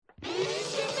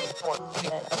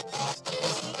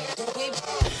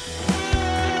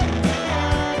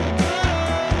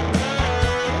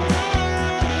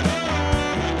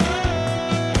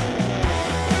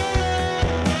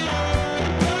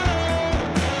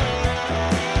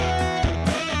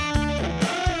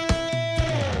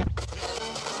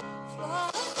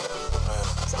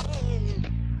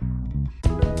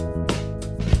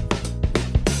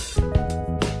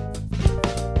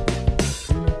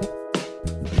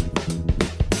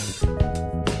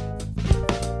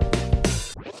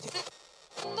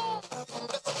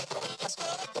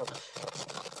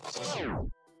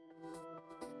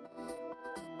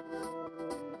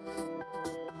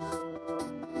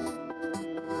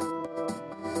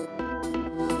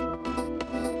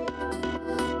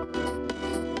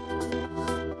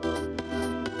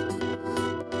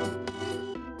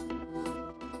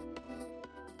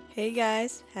Hey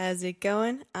guys, how's it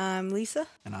going? I'm Lisa.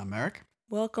 And I'm Eric.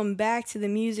 Welcome back to the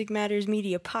Music Matters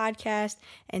Media podcast,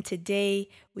 and today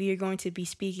we are going to be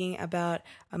speaking about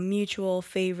a mutual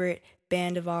favorite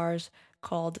band of ours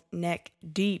called Neck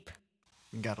Deep.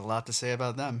 Got a lot to say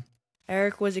about them.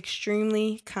 Eric was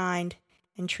extremely kind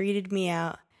and treated me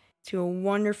out to a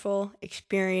wonderful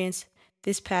experience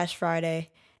this past Friday,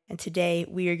 and today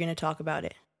we are going to talk about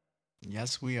it.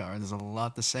 Yes, we are. There's a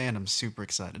lot to say, and I'm super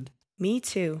excited. Me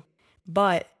too.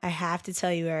 But I have to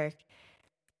tell you, Eric,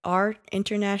 our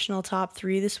international top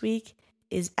 3 this week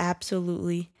is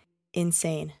absolutely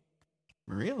insane.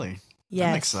 Really? Yes.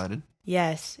 I'm excited.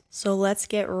 Yes. So let's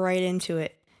get right into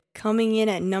it. Coming in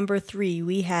at number 3,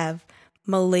 we have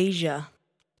Malaysia.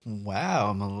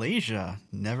 Wow, Malaysia.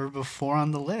 Never before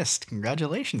on the list.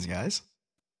 Congratulations, guys.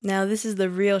 Now, this is the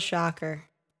real shocker.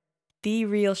 The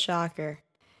real shocker.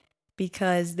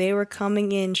 Because they were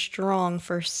coming in strong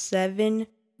for 7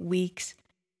 weeks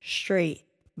straight.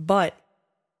 But,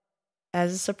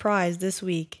 as a surprise this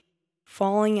week,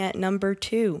 falling at number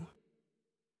 2,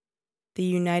 the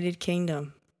United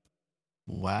Kingdom.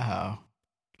 Wow.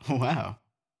 Wow.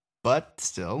 But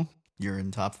still, you're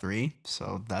in top 3,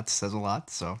 so that says a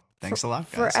lot. So thanks a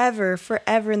lot, guys.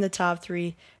 Forever in the top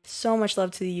 3. So much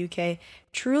love to the UK.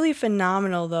 Truly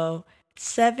phenomenal, though.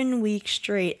 7 weeks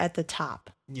straight at the top.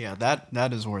 Yeah,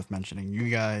 that is worth mentioning. You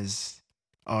guys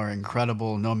are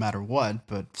incredible no matter what,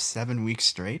 but 7 weeks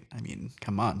straight? I mean,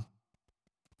 come on.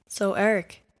 So,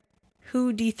 Eric,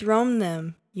 who dethroned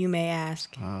them, you may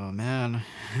ask? Oh, man.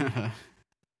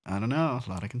 I don't know. A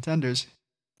lot of contenders.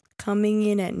 Coming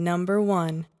in at number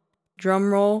 1.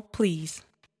 Drum roll, please.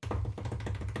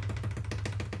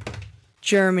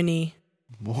 Germany.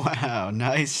 Wow,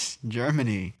 nice.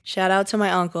 Germany. Shout out to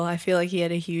my uncle. I feel like he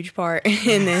had a huge part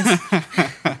in this.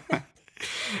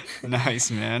 Nice,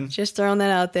 man. Just throwing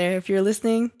that out there. If you're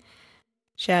listening,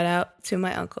 shout out to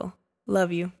my uncle.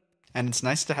 Love you. And it's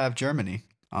nice to have Germany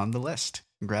on the list.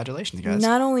 Congratulations, guys.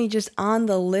 Not only just on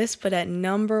the list, but at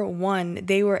number 1.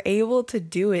 They were able to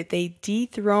do it. They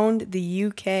dethroned the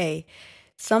UK.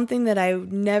 Something that I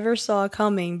never saw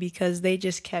coming because they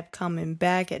just kept coming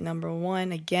back at number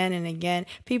 1 again and again.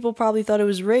 People probably thought it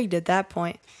was rigged at that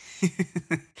point.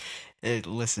 Hey,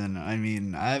 listen, I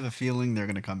mean, I have a feeling they're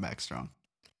going to come back strong.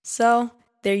 So,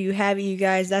 there you have it, you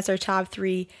guys. That's our top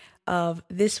 3 of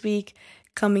this week.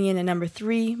 Coming in at number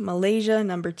 3, Malaysia.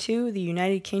 Number 2, the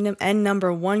United Kingdom. And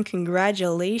number 1,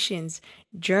 congratulations.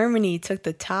 Germany took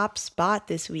the top spot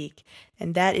this week.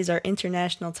 And that is our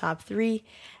international top 3.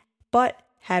 But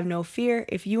have no fear.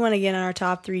 If you want to get on our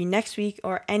top 3 next week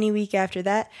or any week after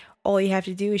that, all you have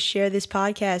to do is share this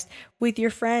podcast with your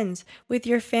friends, with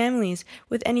your families,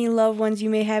 with any loved ones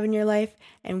you may have in your life.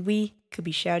 And we could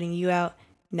be shouting you out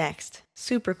next.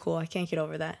 Super cool. I can't get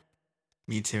over that.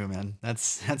 Me too, man.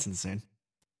 That's insane.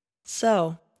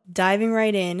 So, diving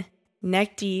right in,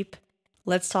 Neck Deep,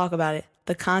 let's talk about it.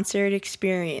 The concert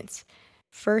experience.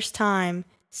 First time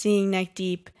seeing Neck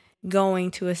Deep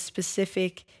going to a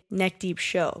specific Neck Deep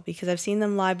show, because I've seen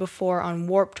them live before on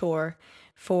Warped Tour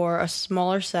for a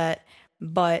smaller set,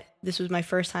 but this was my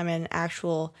first time at an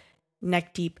actual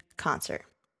Neck Deep concert.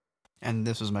 And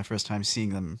this was my first time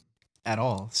seeing them at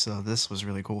all, so this was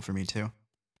really cool for me too.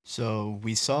 So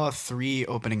we saw 3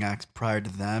 opening acts prior to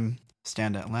them,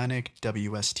 Stand Atlantic,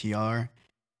 WSTR,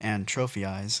 and Trophy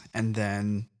Eyes, and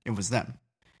then it was them.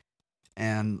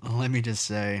 And let me just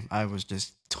say, I was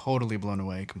just totally blown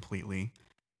away completely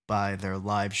by their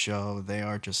live show. They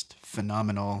are just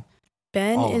phenomenal.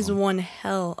 Ben is one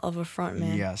hell of a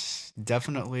frontman. Yes,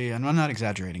 definitely, and I'm not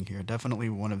exaggerating here, definitely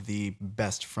one of the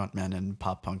best frontmen in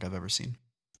pop punk I've ever seen.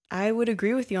 I would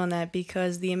agree with you on that,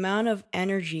 because the amount of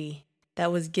energy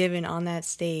that was given on that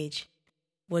stage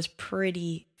was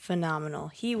pretty phenomenal.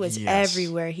 He was Yes.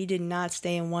 everywhere. He did not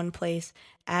stay in one place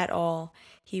at all.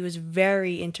 He was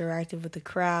very interactive with the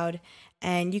crowd,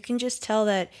 and you can just tell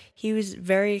that he was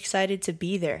very excited to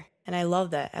be there. And I love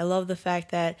that. I love the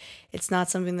fact that it's not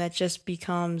something that just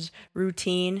becomes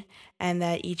routine and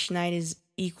that each night is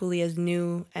equally as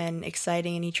new and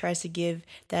exciting, and he tries to give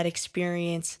that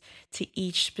experience to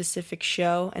each specific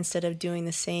show instead of doing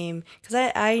the same.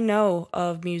 Because I know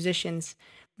of musicians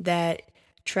that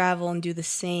travel and do the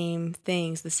same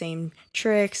things, the same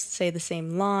tricks, say the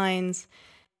same lines,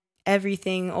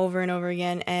 everything over and over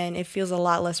again, and it feels a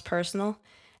lot less personal.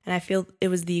 And I feel it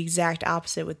was the exact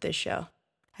opposite with this show.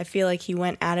 I feel like he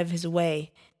went out of his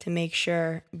way to make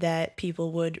sure that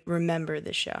people would remember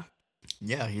this show.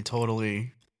 Yeah, he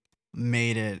totally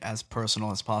made it as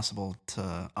personal as possible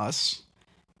to us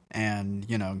and,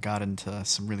 got into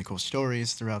some really cool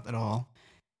stories throughout it all.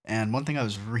 And one thing I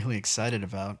was really excited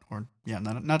about, or yeah,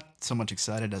 not so much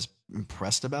excited as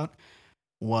impressed about,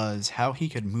 was how he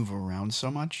could move around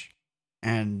so much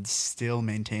and still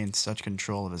maintain such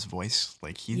control of his voice.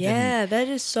 Like he didn't. Yeah, that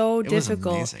is so It was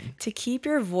difficult amazing. to keep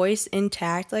your voice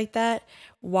intact like that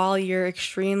while you're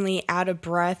extremely out of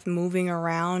breath, moving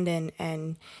around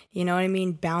and you know what I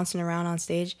mean, bouncing around on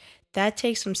stage. That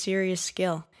takes some serious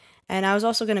skill. And I was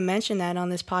also going to mention that on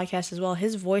this podcast as well.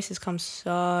 His voice has come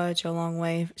such a long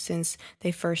way since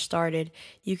they first started.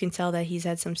 You can tell that he's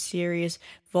had some serious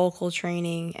vocal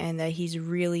training and that he's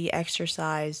really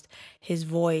exercised his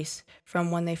voice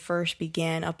from when they first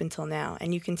began up until now.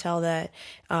 And you can tell that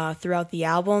throughout the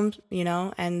album,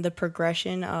 and the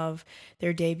progression of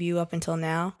their debut up until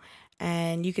now.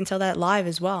 And you can tell that live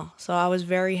as well. So I was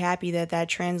very happy that that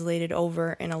translated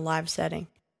over in a live setting.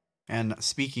 And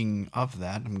speaking of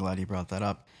that, I'm glad you brought that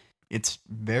up. It's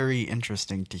very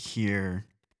interesting to hear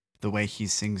the way he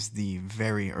sings the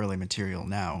very early material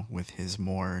now with his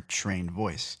more trained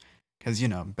voice. Because,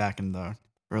 back in the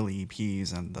early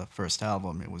EPs and the first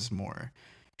album, it was more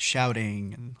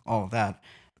shouting and all of that.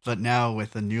 But now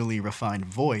with a newly refined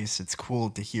voice, it's cool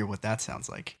to hear what that sounds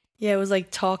like. Yeah, it was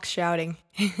like talk shouting.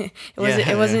 It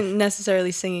wasn't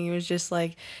necessarily singing. It was just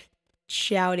like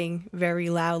shouting very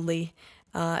loudly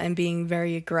and being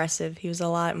very aggressive. He was a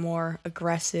lot more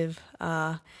aggressive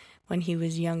when he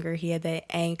was younger. He had that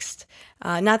angst.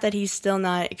 Not that he's still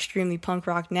not extremely punk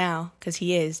rock now, because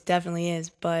he is, definitely is.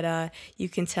 But you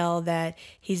can tell that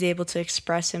he's able to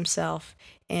express himself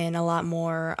in a lot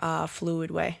more fluid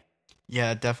way.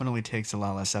 Yeah, it definitely takes a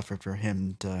lot less effort for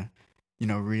him to,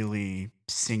 really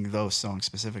sing those songs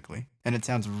specifically. And it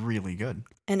sounds really good.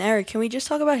 And Eric, can we just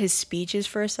talk about his speeches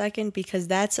for a second? Because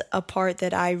that's a part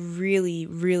that I really,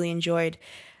 really enjoyed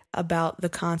about the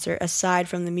concert, aside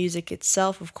from the music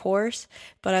itself, of course.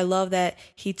 But I love that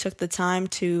he took the time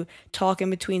to talk in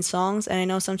between songs. And I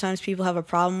know sometimes people have a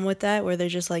problem with that, where they're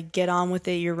just like, get on with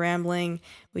it, you're rambling,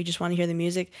 we just want to hear the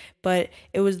music. But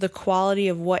it was the quality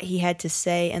of what he had to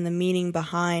say and the meaning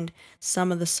behind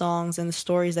some of the songs and the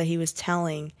stories that he was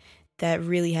telling that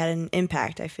really had an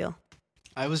impact, I feel.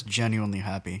 I was genuinely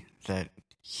happy that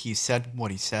he said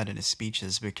what he said in his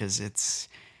speeches because it's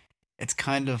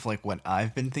kind of like what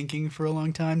I've been thinking for a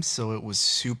long time, so it was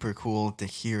super cool to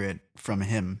hear it from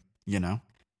him.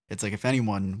 It's like if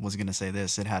anyone was going to say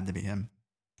this, it had to be him.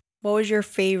 What was your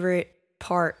favorite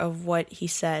part of what he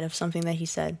said, of something that he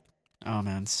said? Oh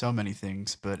man, so many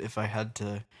things, but if I had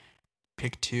to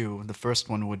pick two, the first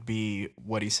one would be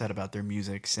what he said about their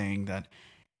music, saying that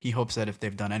he hopes that if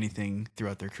they've done anything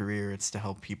throughout their career, it's to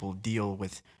help people deal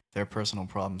with their personal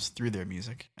problems through their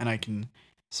music. And I can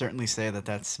certainly say that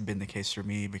that's been the case for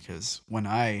me because when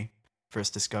I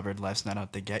first discovered Life's Not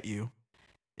Out to Get You,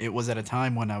 it was at a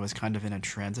time when I was kind of in a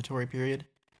transitory period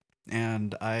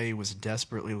and I was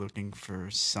desperately looking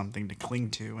for something to cling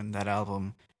to, and that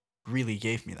album really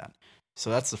gave me that.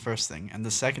 So that's the first thing. And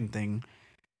the second thing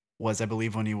was, I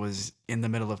believe, when he was in the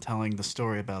middle of telling the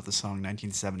story about the song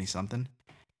 1970 something,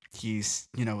 he's,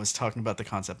 was talking about the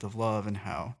concept of love and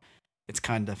how it's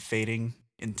kind of fading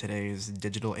in today's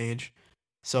digital age.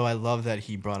 So I love that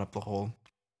he brought up the whole,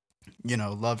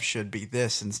 love should be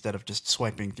this instead of just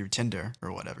swiping through Tinder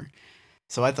or whatever.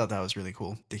 So I thought that was really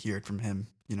cool to hear it from him.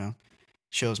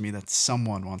 Shows me that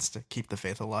someone wants to keep the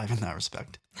faith alive in that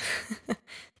respect.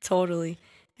 Totally.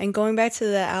 And going back to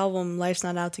the album, Life's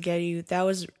Not Out to Get You, that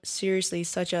was seriously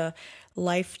such a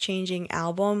life-changing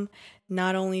album,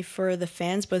 not only for the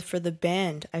fans, but for the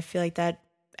band. I feel like that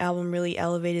album really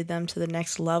elevated them to the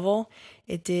next level.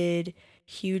 It did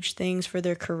huge things for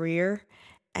their career,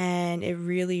 and it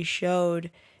really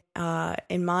showed,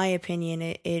 in my opinion,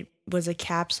 it was a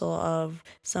capsule of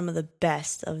some of the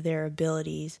best of their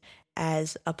abilities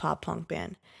as a pop punk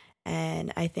band.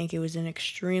 And I think it was an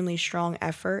extremely strong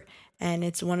effort. And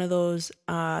it's one of those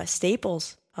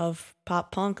staples of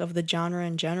pop punk, of the genre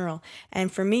in general.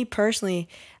 And for me personally,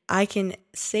 I can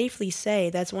safely say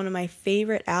that's one of my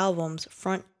favorite albums,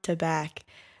 front to back,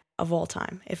 of all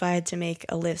time. If I had to make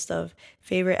a list of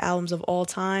favorite albums of all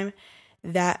time,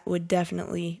 that would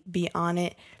definitely be on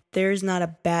it. There's not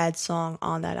a bad song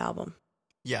on that album.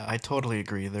 Yeah, I totally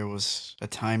agree. There was a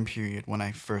time period when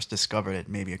I first discovered it,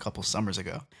 maybe a couple summers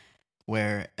ago,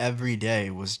 where every day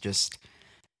was just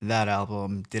that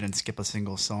album, didn't skip a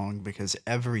single song because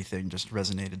everything just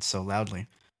resonated so loudly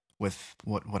with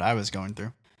what I was going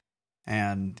through.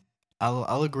 And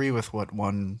I'll agree with what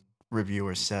one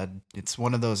reviewer said. It's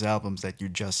one of those albums that you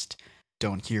just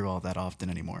don't hear all that often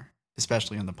anymore,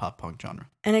 especially in the pop punk genre.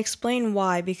 And explain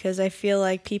why, because I feel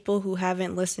like people who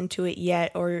haven't listened to it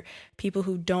yet, or people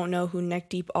who don't know who Neck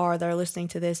Deep are that are listening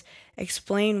to this,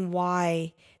 explain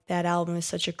why that album is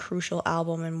such a crucial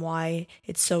album and why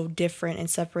it's so different and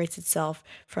separates itself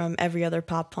from every other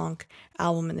pop punk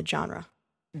album in the genre.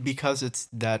 Because it's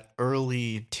that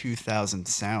early 2000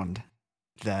 sound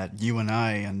that you and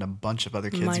I and a bunch of other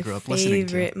kids grew up listening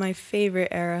to. My favorite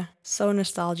era. So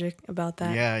nostalgic about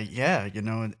that. Yeah. You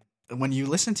know, when you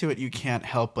listen to it, you can't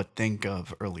help but think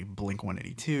of early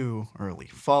Blink-182, early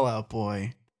Fall Out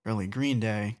Boy, early Green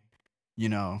Day, you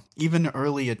know, even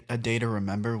early A Day to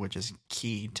Remember, which is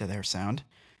key to their sound.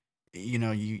 You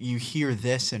know, you hear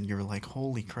this and you're like,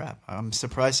 holy crap, I'm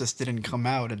surprised this didn't come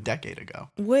out a decade ago.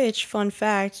 Which, fun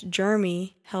fact,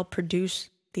 Jeremy helped produce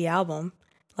the album,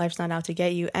 Life's Not Out to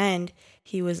Get You, and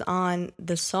he was on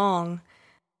the song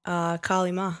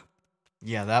Kalima.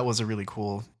 Yeah, that was a really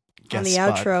cool guest on the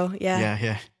spot. Outro, yeah.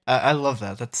 Yeah. I love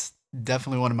that. That's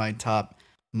definitely one of my top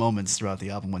moments throughout the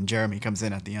album when Jeremy comes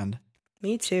in at the end.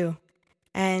 Me too.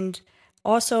 And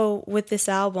also with this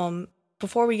album,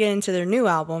 before we get into their new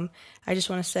album, I just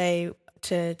want to say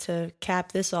to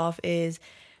cap this off is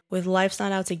with Life's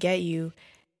Not Out to Get You,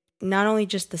 not only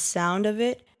just the sound of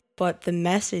it, but the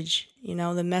message, you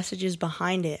know, the messages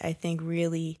behind it, I think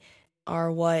really are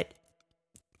what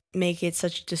make it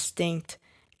such a distinct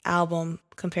album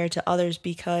compared to others,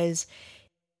 because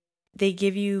they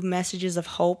give you messages of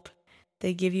hope.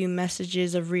 They give you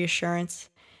messages of reassurance.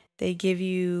 They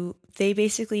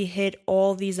basically hit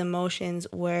all these emotions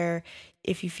where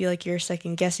if you feel like you're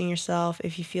second guessing yourself,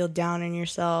 if you feel down on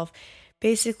yourself,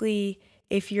 basically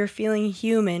if you're feeling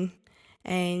human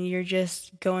and you're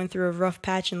just going through a rough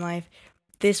patch in life,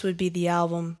 this would be the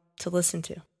album to listen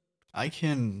to.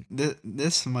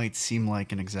 This might seem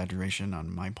like an exaggeration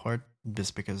on my part,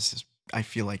 just because I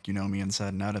feel like you know me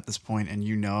inside and out at this point, and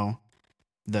you know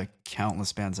the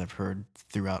countless bands I've heard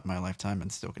throughout my lifetime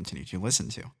and still continue to listen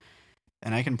to.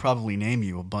 And I can probably name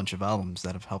you a bunch of albums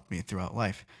that have helped me throughout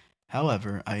life.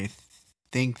 However, I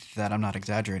think that I'm not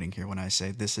exaggerating here when I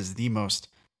say this is the most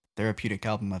therapeutic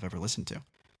album I've ever listened to.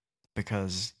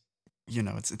 Because, you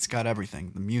know, it's got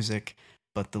everything. The music,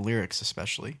 but the lyrics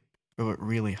especially. It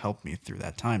really helped me through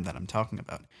that time that I'm talking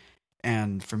about.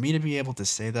 And for me to be able to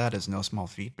say that is no small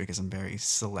feat, because I'm very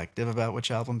selective about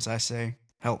which albums I say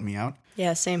help me out.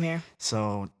 Yeah, same here.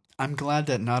 So I'm glad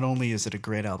that not only is it a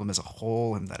great album as a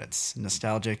whole and that it's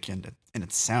nostalgic and in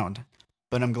its sound,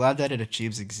 but I'm glad that it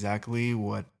achieves exactly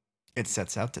what it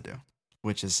sets out to do,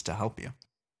 which is to help you.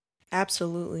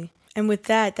 Absolutely. And with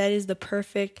that is the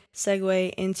perfect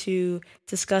segue into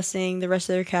discussing the rest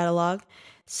of their catalog.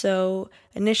 So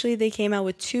initially they came out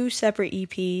with 2 separate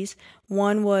EPs.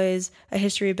 One was A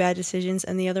History of Bad Decisions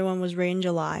and the other one was Rain in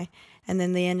July. And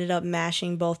then they ended up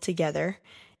mashing both together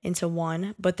into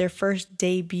one. But their first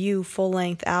debut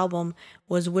full-length album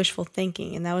was Wishful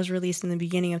Thinking, and that was released in the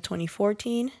beginning of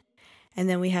 2014. And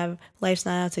then we have Life's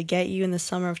Not Out to Get You in the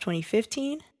summer of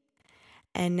 2015.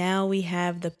 And now we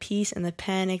have The Peace and the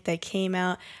Panic that came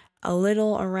out a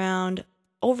little around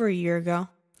over a year ago.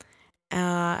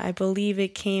 I believe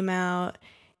it came out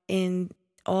in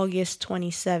August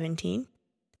 2017.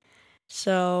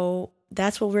 So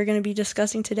that's what we're going to be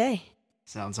discussing today.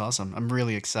 Sounds awesome. I'm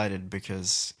really excited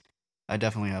because I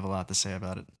definitely have a lot to say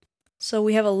about it. So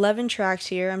we have 11 tracks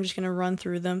here. I'm just going to run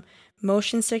through them.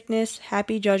 Motion Sickness,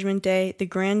 Happy Judgment Day, The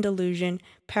Grand Delusion,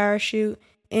 Parachute,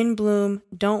 In Bloom,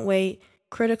 Don't Wait,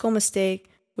 Critical Mistake,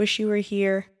 Wish You Were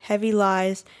Here, Heavy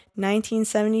Lies,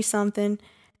 1970-something,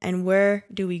 and Where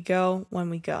Do We Go When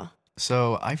We Go.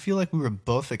 So I feel like we were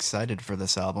both excited for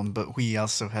this album, but we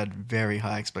also had very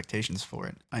high expectations for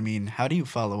it. I mean, how do you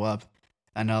follow up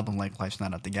an album like Life's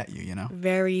Not Out to Get You, you know?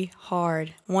 Very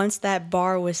hard. Once that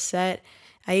bar was set,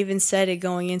 I even said it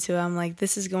going into it, I'm like,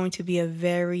 this is going to be a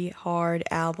very hard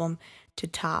album to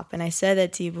top. And I said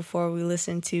that to you before we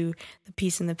listened to The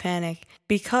Peace and the Panic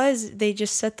because they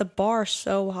just set the bar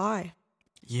so high.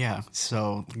 Yeah,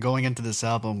 so going into this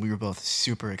album, we were both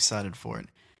super excited for it.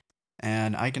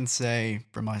 And I can say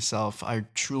for myself, I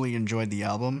truly enjoyed the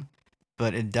album,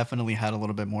 but it definitely had a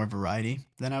little bit more variety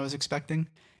than I was expecting.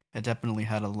 It definitely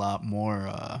had a lot more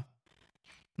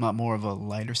of a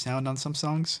lighter sound on some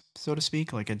songs, so to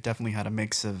speak. Like it definitely had a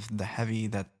mix of the heavy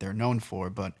that they're known for,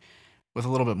 but with a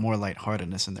little bit more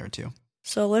lightheartedness in there too.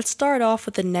 So let's start off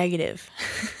with the negative.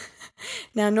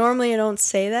 Now, normally I don't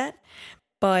say that,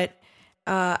 but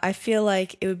I feel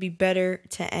like it would be better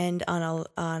to end on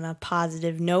a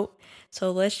positive note.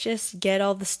 So let's just get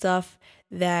all the stuff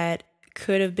that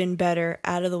could have been better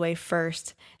out of the way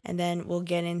first, and then we'll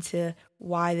get into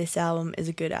why this album is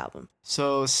a good album.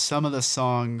 So some of the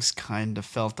songs kind of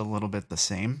felt a little bit the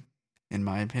same, in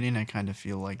my opinion. I kind of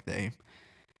feel like they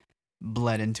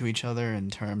bled into each other in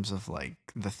terms of like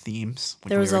the themes. Like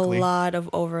There was lyrically. a lot of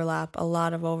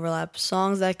overlap.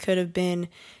 Songs that could have been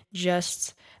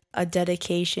just a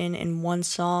dedication in one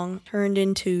song turned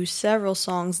into several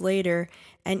songs later,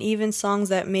 and even songs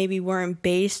that maybe weren't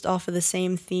based off of the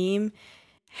same theme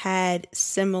had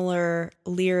similar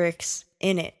lyrics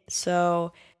in it.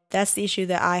 So that's the issue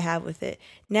that I have with it.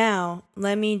 Now,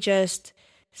 let me just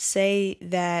say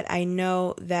that I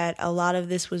know that a lot of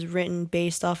this was written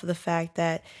based off of the fact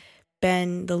that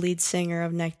Ben, the lead singer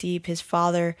of Neck Deep, his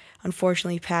father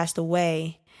unfortunately passed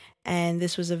away. And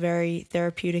this was a very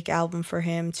therapeutic album for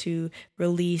him to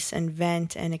release and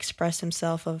vent and express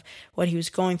himself of what he was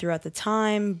going through at the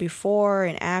time, before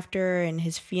and after, and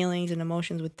his feelings and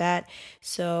emotions with that.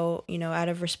 So, out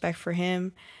of respect for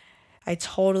him, I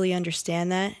totally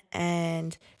understand that.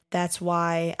 And that's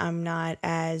why I'm not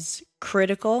as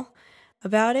critical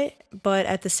about it. But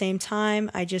at the same time,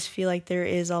 I just feel like there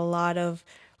is a lot of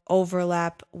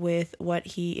overlap with what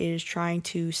he is trying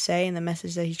to say and the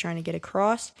message that he's trying to get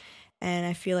across. And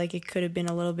I feel like it could have been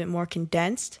a little bit more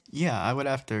condensed. Yeah, I would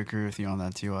have to agree with you on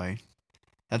that too.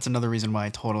 That's another reason why I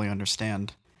totally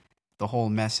understand the whole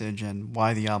message and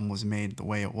why the album was made the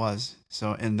way it was.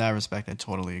 So in that respect, I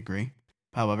totally agree.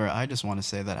 However, I just want to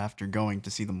say that after going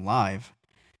to see them live,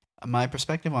 my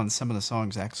perspective on some of the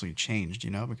songs actually changed,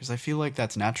 because I feel like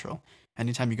that's natural.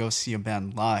 Anytime you go see a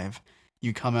band live,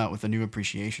 you come out with a new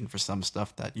appreciation for some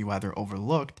stuff that you either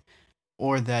overlooked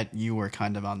or that you were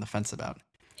kind of on the fence about.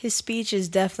 His speeches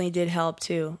definitely did help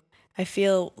too. I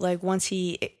feel like once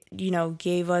he,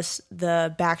 gave us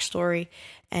the backstory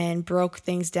and broke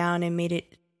things down and made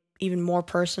it even more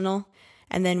personal,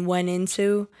 and then went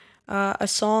into a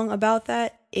song about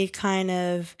that, it kind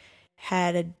of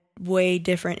had a way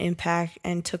different impact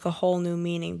and took a whole new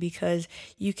meaning, because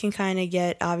you can kind of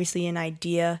get obviously an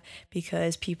idea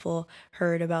because people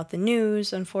heard about the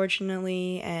news,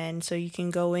 unfortunately, and so you can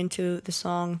go into the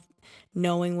song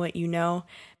knowing what you know,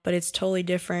 but it's totally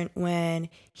different when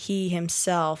he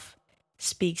himself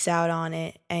speaks out on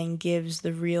it and gives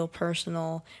the real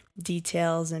personal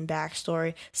details and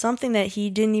backstory. Something that he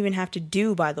didn't even have to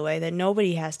do, by the way, that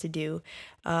nobody has to do,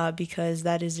 because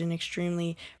that is an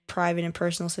extremely private and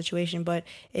personal situation. But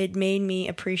it made me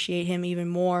appreciate him even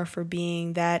more for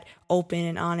being that open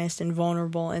and honest and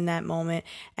vulnerable in that moment.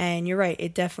 And you're right,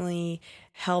 it definitely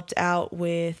helped out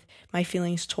with my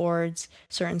feelings towards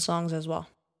certain songs as well.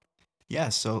 Yeah,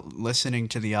 so listening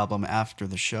to the album after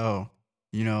the show,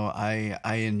 I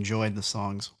enjoyed the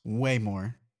songs way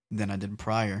more than I did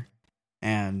prior.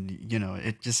 And,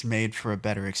 it just made for a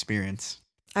better experience.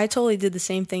 I totally did the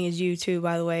same thing as you too,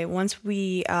 by the way. Once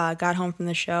we got home from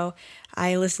the show,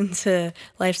 I listened to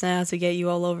Life's Not Out to Get You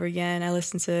all over again. I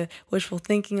listened to Wishful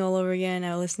Thinking all over again.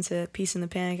 I listened to Peace and the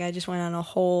Panic. I just went on a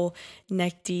whole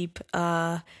neck deep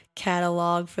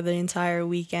catalog for the entire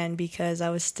weekend because I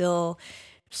was still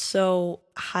so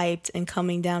hyped and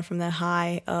coming down from that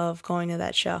high of going to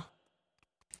that show.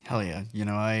 Hell yeah.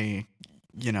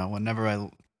 Whenever I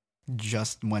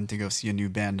just went to go see a new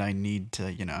band, I need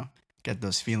to, get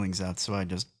those feelings out. So I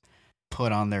just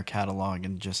put on their catalog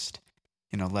and just,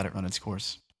 let it run its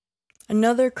course.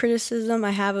 Another criticism I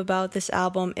have about this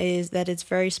album is that it's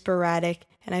very sporadic,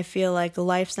 and I feel like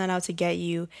Life's Not Out to Get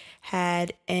You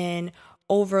had an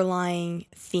overlying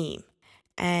theme,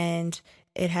 and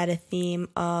it had a theme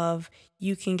of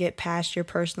you can get past your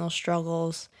personal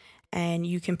struggles and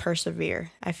you can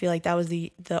persevere. I feel like that was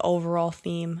the overall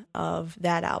theme of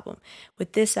that album.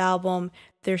 With this album,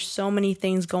 there's so many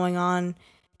things going on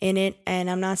in it, and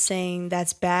I'm not saying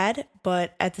that's bad,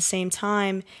 but at the same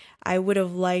time, I would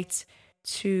have liked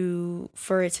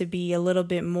for it to be a little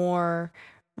bit more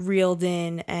reeled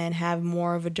in and have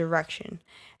more of a direction.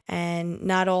 And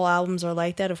not all albums are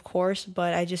like that, of course,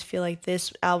 but I just feel like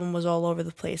this album was all over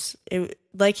the place. It,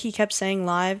 like he kept saying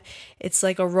live, it's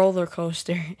like a roller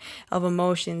coaster of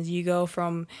emotions. You go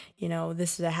from,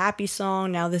 this is a happy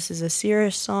song, now this is a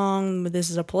serious song, this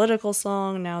is a political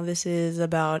song, now this is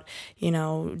about,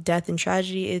 death and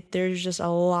tragedy. There's just a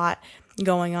lot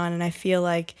going on, and I feel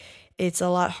like it's a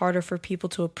lot harder for people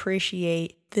to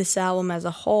appreciate this album as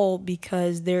a whole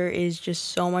because there is just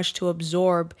so much to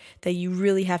absorb that you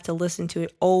really have to listen to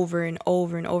it over and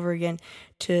over and over again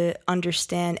to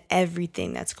understand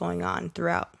everything that's going on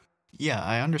throughout. Yeah,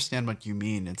 I understand what you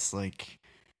mean. It's like,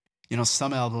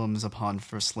 some albums upon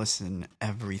first listen,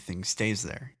 everything stays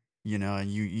there.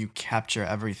 You capture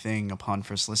everything upon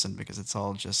first listen because it's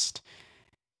all just,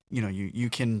 you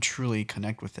can truly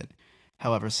connect with it.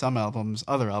 However,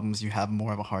 other albums, you have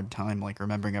more of a hard time, like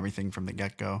remembering everything from the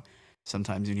get-go.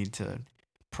 Sometimes you need to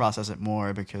process it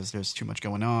more because there's too much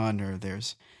going on or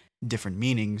there's different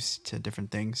meanings to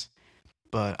different things.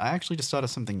 But I actually just thought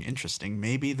of something interesting.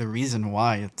 Maybe the reason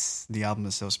why the album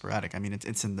is so sporadic, I mean,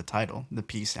 it's in the title, The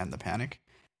Peace and the Panic.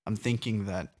 I'm thinking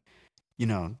that,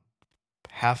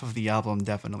 half of the album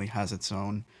definitely has its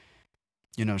own,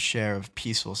 share of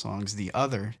peaceful songs. The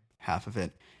other half of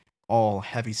it, all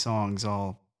heavy songs,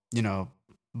 all,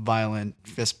 violent,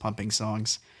 fist pumping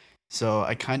songs. So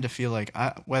I kind of feel like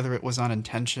whether it was on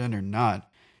intention or not,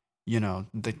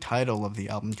 the title of the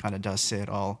album kind of does say it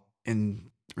all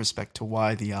in respect to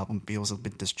why the album feels a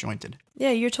bit disjointed.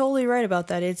 Yeah, you're totally right about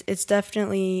that. It's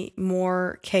definitely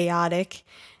more chaotic,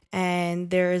 and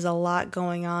there is a lot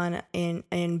going on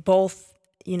in both,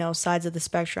 sides of the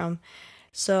spectrum.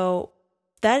 So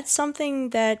that's something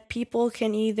that people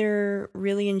can either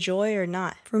really enjoy or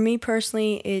not. For me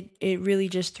personally, it really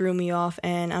just threw me off,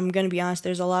 and I'm going to be honest,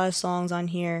 there's a lot of songs on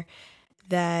here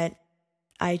that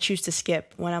I choose to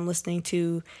skip when I'm listening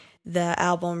to the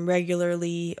album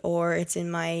regularly or it's in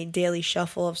my daily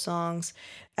shuffle of songs.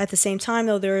 At the same time,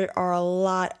 though, there are a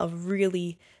lot of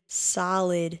really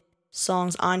solid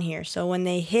songs on here. So when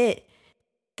they hit,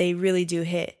 they really do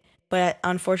hit. But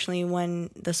unfortunately, when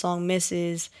the song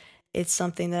misses, it's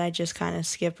something that I just kind of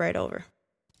skip right over.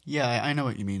 Yeah, I know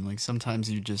what you mean. Like sometimes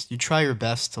you try your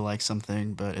best to like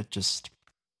something, but it just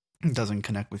doesn't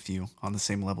connect with you on the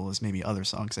same level as maybe other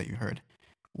songs that you heard.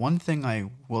 One thing I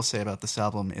will say about this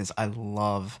album is I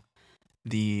love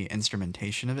the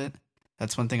instrumentation of it.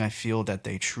 That's one thing I feel that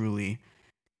they truly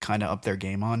kind of up their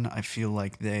game on. I feel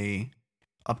like they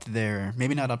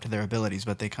maybe not up to their abilities,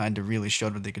 but they kind of really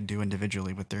showed what they could do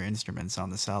individually with their instruments on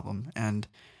this album. And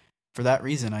for that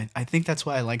reason, I think that's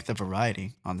why I like the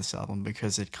variety on this album,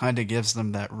 because it kind of gives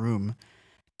them that room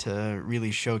to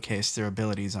really showcase their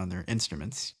abilities on their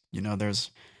instruments.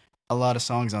 There's a lot of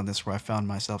songs on this where I found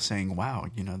myself saying, wow,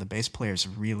 the bass player is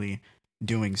really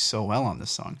doing so well on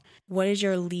this song. What is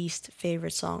your least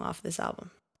favorite song off this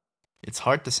album? It's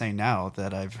hard to say now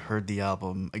that I've heard the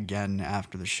album again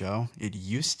after the show. It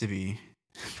used to be,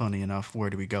 funny enough,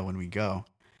 Where Do We Go When We Go?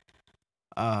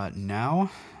 Now,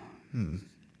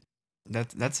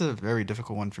 That's a very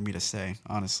difficult one for me to say,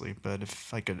 honestly. But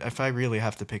if I really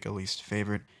have to pick a least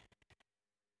favorite,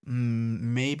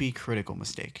 maybe Critical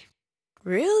Mistake.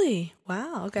 Really?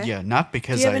 Wow. Okay. Yeah, not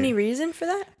because Do you have any reason for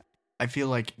that? I feel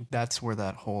like that's where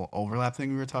that whole overlap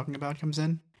thing we were talking about comes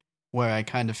in, where I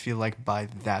kind of feel like by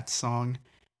that song,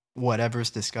 whatever's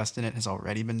discussed in it has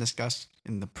already been discussed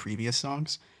in the previous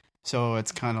songs. So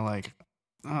it's kind of like,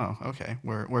 oh, okay,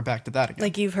 we're back to that again.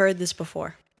 Like you've heard this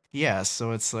before. Yeah,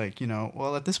 so it's like,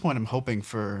 well, at this point I'm hoping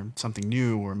for something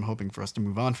new, or I'm hoping for us to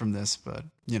move on from this, but,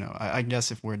 I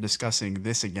guess if we're discussing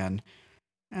this again,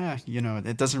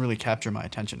 it doesn't really capture my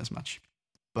attention as much.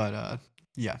 But,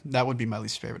 yeah, that would be my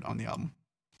least favorite on the album.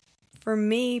 For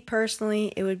me,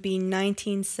 personally, it would be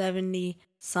 1970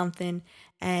 something,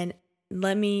 and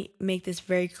let me make this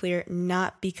very clear,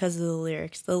 not because of the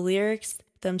lyrics. The lyrics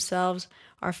themselves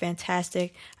are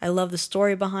fantastic. I love the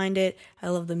story behind it. I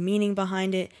love the meaning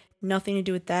behind it. Nothing to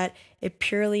do with that. It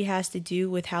purely has to do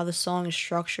with how the song is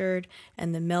structured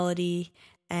and the melody,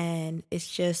 and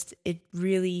it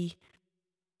really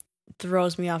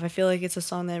throws me off. I feel like it's a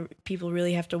song that people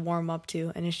really have to warm up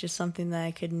to, and it's just something that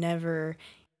I could never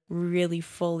really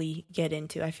fully get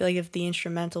into. I feel like if the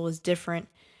instrumental was different,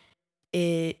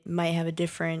 it might have a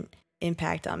different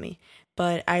impact on me.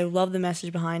 But I love the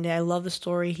message behind it. I love the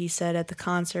story he said at the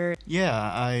concert. Yeah,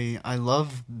 I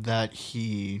love that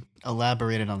he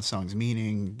elaborated on the song's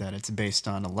meaning, that it's based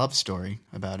on a love story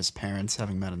about his parents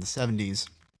having met in the 70s,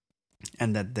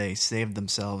 and that they saved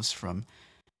themselves from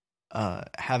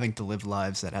having to live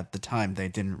lives that at the time they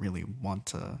didn't really want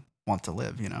to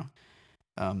live,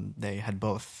 They had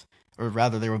both or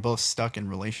rather, they were both stuck in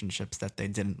relationships that they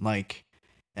didn't like,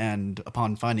 and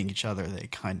upon finding each other, they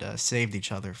kind of saved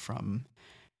each other from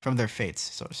their fates,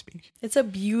 so to speak. It's a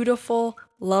beautiful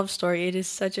love story. It is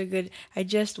such a good. I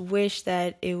just wish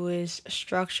that it was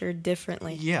structured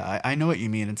differently. Yeah, I know what you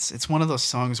mean. It's one of those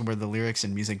songs where the lyrics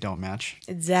and music don't match.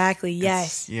 Exactly.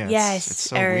 Yes. Yes. It's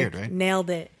so Eric, weird, right?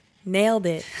 nailed it. Nailed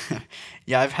it.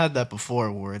 Yeah, I've had that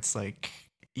before where it's like,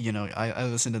 I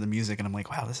listen to the music and I'm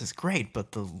like, wow, this is great,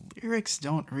 but the lyrics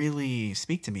don't really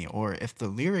speak to me. Or if the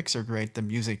lyrics are great, the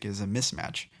music is a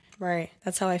mismatch. Right.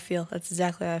 That's how I feel. That's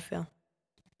exactly how I feel.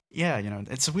 Yeah,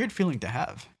 it's a weird feeling to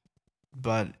have.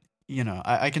 But,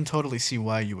 I can totally see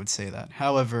why you would say that.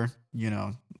 However,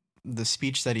 the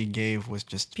speech that he gave was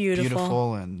just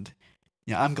beautiful and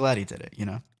yeah, I'm glad he did it,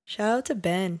 Shout out to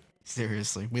Ben.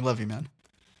 Seriously, we love you, man.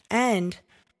 And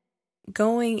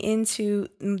going into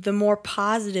the more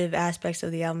positive aspects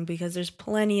of the album, because there's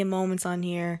plenty of moments on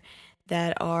here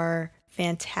that are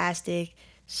fantastic.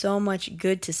 So much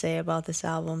good to say about this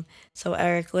album. So,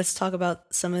 Eric, let's talk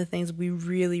about some of the things we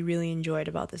really, really enjoyed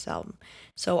about this album.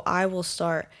 So, I will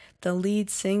start. The lead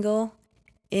single,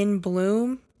 In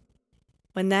Bloom,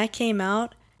 when that came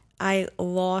out, I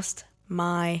lost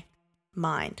my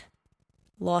mind.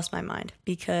 Lost my mind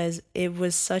because it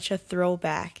was such a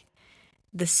throwback,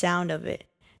 the sound of it,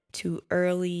 to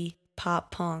early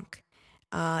pop punk.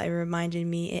 It reminded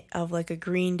me of like a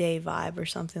Green Day vibe or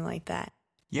something like that.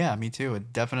 Yeah, me too.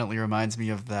 It definitely reminds me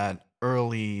of that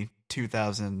early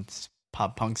 2000s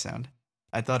pop punk sound.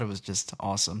 I thought it was just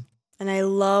awesome. And I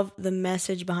love the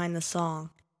message behind the song.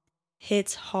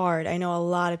 Hits hard. I know a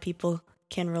lot of people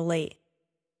can relate.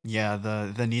 Yeah,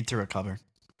 the need to recover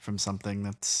from something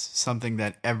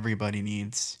that everybody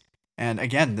needs. And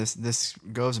again, this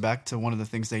goes back to one of the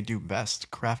things they do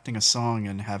best, crafting a song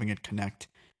and having it connect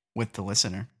with the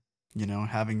listener,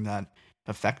 having that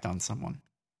effect on someone.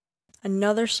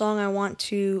 Another song I want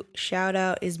to shout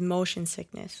out is Motion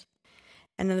Sickness.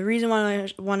 And the reason why I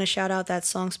want to shout out that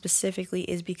song specifically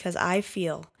is because I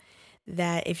feel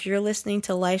that if you're listening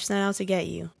to Life's Not Out to Get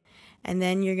You, and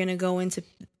then you're going to go into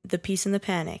The Peace and the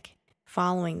Panic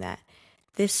following that,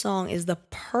 this song is the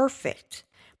perfect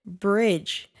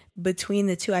bridge between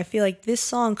the two. I feel like this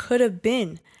song could have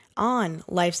been on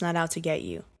Life's Not Out to Get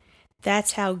You.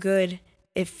 That's how good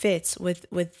it fits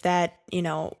with that,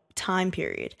 time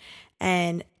period.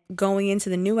 And going into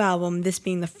the new album, this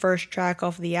being the first track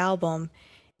off of the album,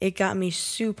 it got me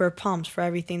super pumped for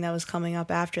everything that was coming up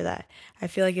after that. I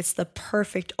feel like it's the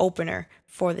perfect opener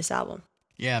for this album.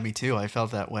 Yeah, me too. I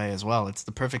felt that way as well. It's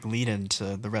the perfect lead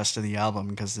into the rest of the album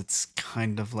because it's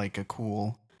kind of like a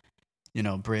cool,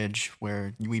 bridge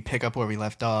where we pick up where we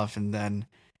left off and then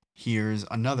here's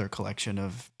another collection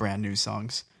of brand new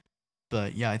songs.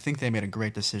 But yeah, I think they made a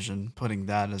great decision putting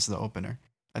that as the opener.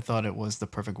 I thought it was the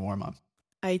perfect warm-up.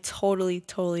 I totally,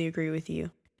 totally agree with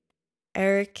you.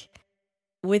 Eric,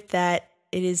 with that,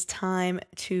 it is time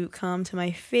to come to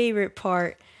my favorite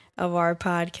part of our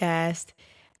podcast,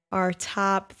 our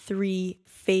top 3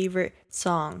 favorite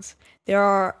songs. There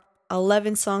are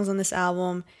 11 songs on this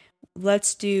album.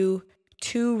 Let's do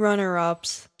 2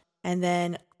 runner-ups and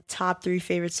then top 3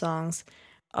 favorite songs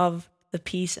of The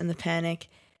Peace and the Panic.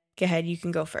 Go ahead, you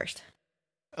can go first.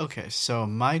 Okay, so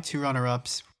my 2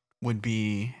 runner-ups would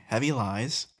be Heavy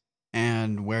Lies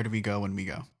and Where Do We Go When We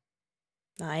Go.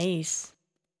 Nice.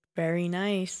 Very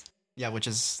nice. Yeah, which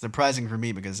is surprising for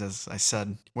me because, as I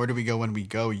said, Where Do We Go When We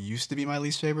Go used to be my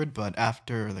least favorite, but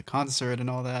after the concert and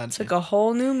all that... Took a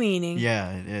whole new meaning.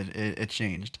 Yeah, it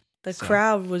changed. The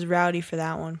crowd was rowdy for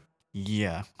that one.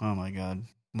 Yeah, oh my god.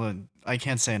 Well, I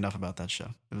can't say enough about that show.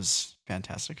 It was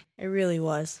fantastic. It really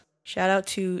was. Shout out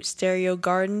to Stereo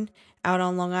Garden out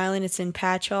on Long Island. It's in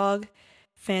Patchogue.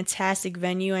 Fantastic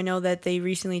venue. I know that they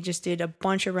recently just did a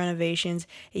bunch of renovations.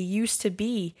 It used to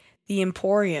be the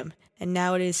Emporium, and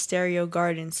now it is Stereo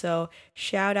Garden. So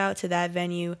shout out to that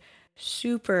venue.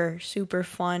 Super, super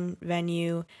fun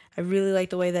venue. I really like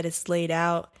the way that it's laid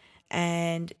out,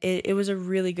 and it was a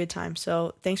really good time.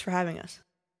 So thanks for having us.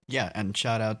 Yeah, and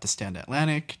shout out to Stand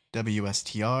Atlantic,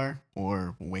 WSTR,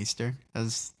 or Waster,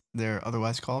 as they're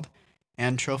otherwise called,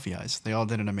 and Trophy Eyes. They all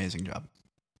did an amazing job.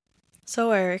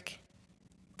 So, Eric,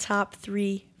 top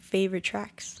 3 favorite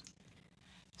tracks.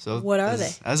 So what are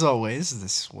they? As always,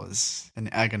 this was an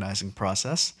agonizing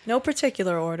process. No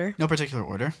particular order.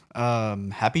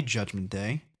 Happy Judgment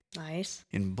Day. Nice.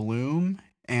 In Bloom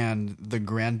and The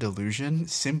Grand Delusion,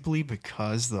 simply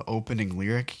because the opening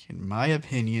lyric, in my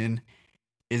opinion,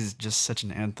 is just such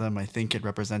an anthem. I think it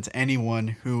represents anyone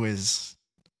who is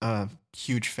a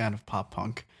huge fan of pop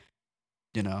punk.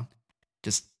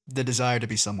 Just the desire to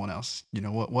be someone else. You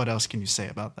know, what else can you say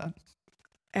about that?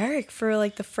 Eric, for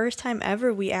like the first time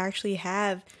ever, we actually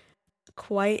have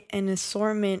quite an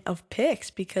assortment of picks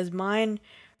because mine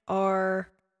are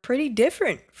pretty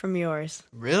different from yours.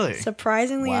 Really?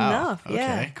 Surprisingly enough.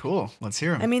 Yeah. Okay, cool. Let's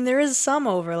hear them. I mean, there is some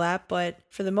overlap, but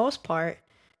for the most part,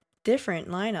 different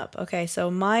lineup. Okay, so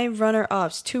my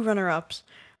runner-ups, two runner-ups,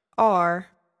 are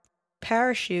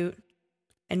Parachute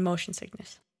and Motion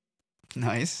Sickness.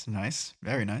 Nice.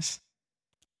 Very nice.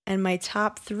 And my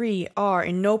top three are,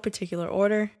 in no particular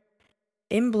order,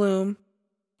 In Bloom,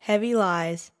 Heavy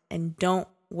Lies, and Don't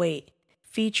Wait,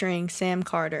 featuring Sam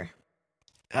Carter.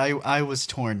 I was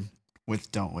torn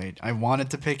with Don't Wait. I wanted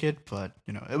to pick it, but,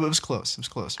 you know, it was close.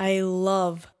 I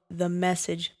love the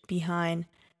message behind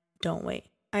Don't Wait.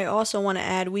 I also want to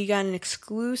add, we got an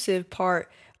exclusive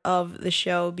part of the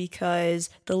show because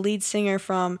the lead singer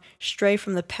from Stray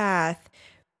from the Path,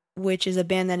 which is a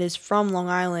band that is from Long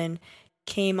Island,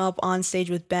 came up on stage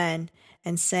with Ben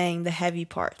and sang the heavy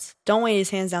parts. Don't Wait is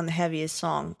hands down the heaviest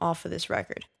song off of this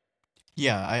record.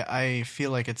 Yeah, I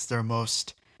feel like it's their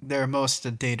most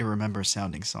a day to remember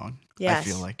sounding song. Yes. I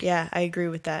feel like. Yeah, I agree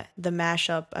with that. The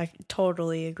mashup, I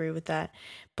totally agree with that.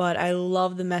 But I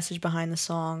love the message behind the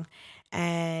song.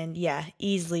 And yeah,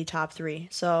 easily top three.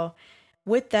 So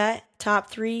with that, top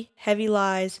three, Heavy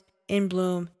Lies, In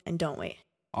Bloom, and Don't Wait.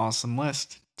 Awesome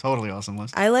list. Totally awesome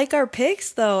list. I like our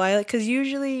picks though. Because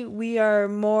usually we are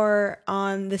more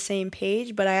on the same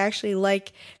page, but I actually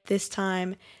like this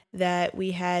time that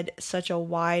we had such a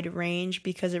wide range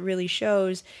because it really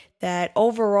shows that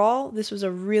overall this was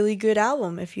a really good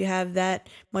album if you have that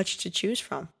much to choose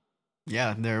from.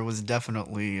 Yeah, there was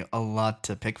definitely a lot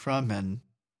to pick from, and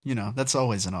you know, that's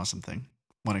always an awesome thing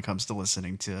when it comes to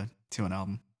listening to an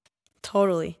album.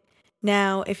 Totally.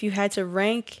 Now, if you had to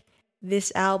rank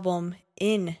this album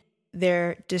in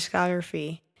their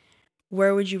discography,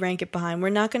 where would you rank it behind? We're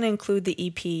not going to include the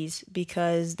EPs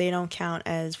because they don't count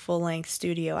as full-length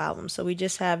studio albums. So we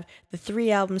just have the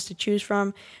three albums to choose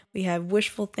from. We have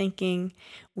Wishful Thinking,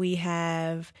 we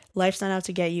have Life's Not Out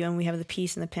to Get You, and we have The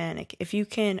Peace and the Panic. If you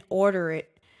can order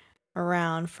it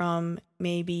around from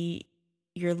maybe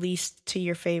your least to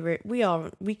your favorite,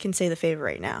 we can say the favorite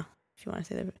right now. If you want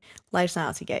to say that, Life's Not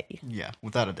Out to Get You. Yeah,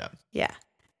 without a doubt. Yeah.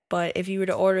 But if you were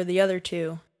to order the other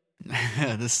two,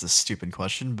 this is a stupid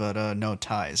question, but no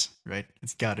ties, right?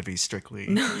 It's got to be strictly.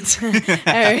 No,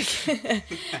 Eric.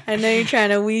 I know you're trying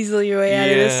to weasel your way out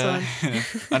of this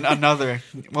one.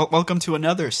 Welcome to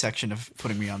another section of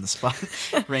putting me on the spot,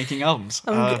 ranking albums.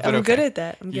 I'm good at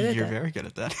that. You're very good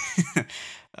at that.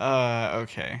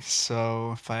 Okay,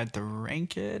 so if I had to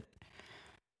rank it,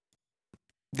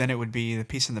 then it would be The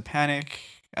Peace and the Panic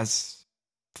as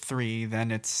 3,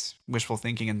 then it's Wishful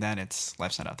Thinking, and then it's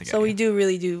Life's Not Out to Get You. So we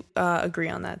really do agree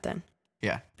on that then.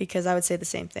 Yeah. Because I would say the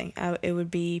same thing. It would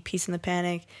be Peace and the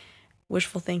Panic,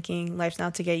 Wishful Thinking, Life's Not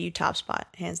Out to Get You, top spot,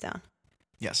 hands down.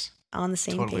 Yes. On the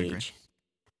same totally page. Agree.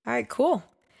 All right, cool.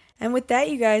 And with that,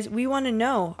 you guys, we want to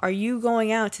know, are you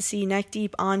going out to see Neck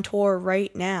Deep on tour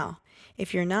right now?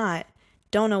 If you're not,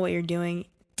 don't know what you're doing,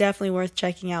 definitely worth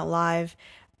checking out live.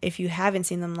 If you haven't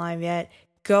seen them live yet,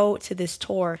 go to this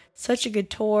tour. Such a good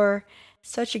tour,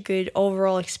 such a good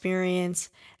overall experience,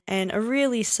 and a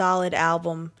really solid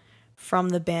album from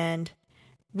the band.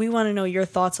 We want to know your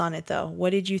thoughts on it though.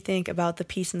 What did you think about The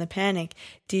Peace and the Panic?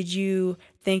 Did you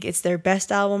think it's their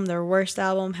best album, their worst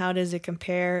album? How does it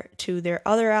compare to their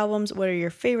other albums? What are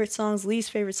your favorite songs, least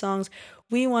favorite songs?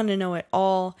 We want to know it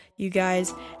all, you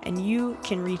guys, and you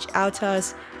can reach out to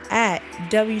us at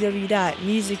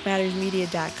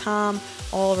www.musicmattersmedia.com.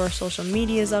 All of our social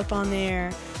media is up on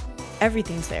there.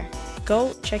 Everything's there.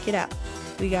 Go check it out.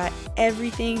 We got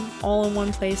everything all in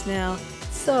one place now.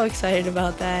 So excited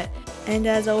about that. And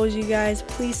as always, you guys,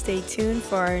 please stay tuned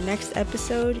for our next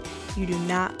episode. You do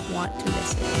not want to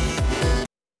miss it.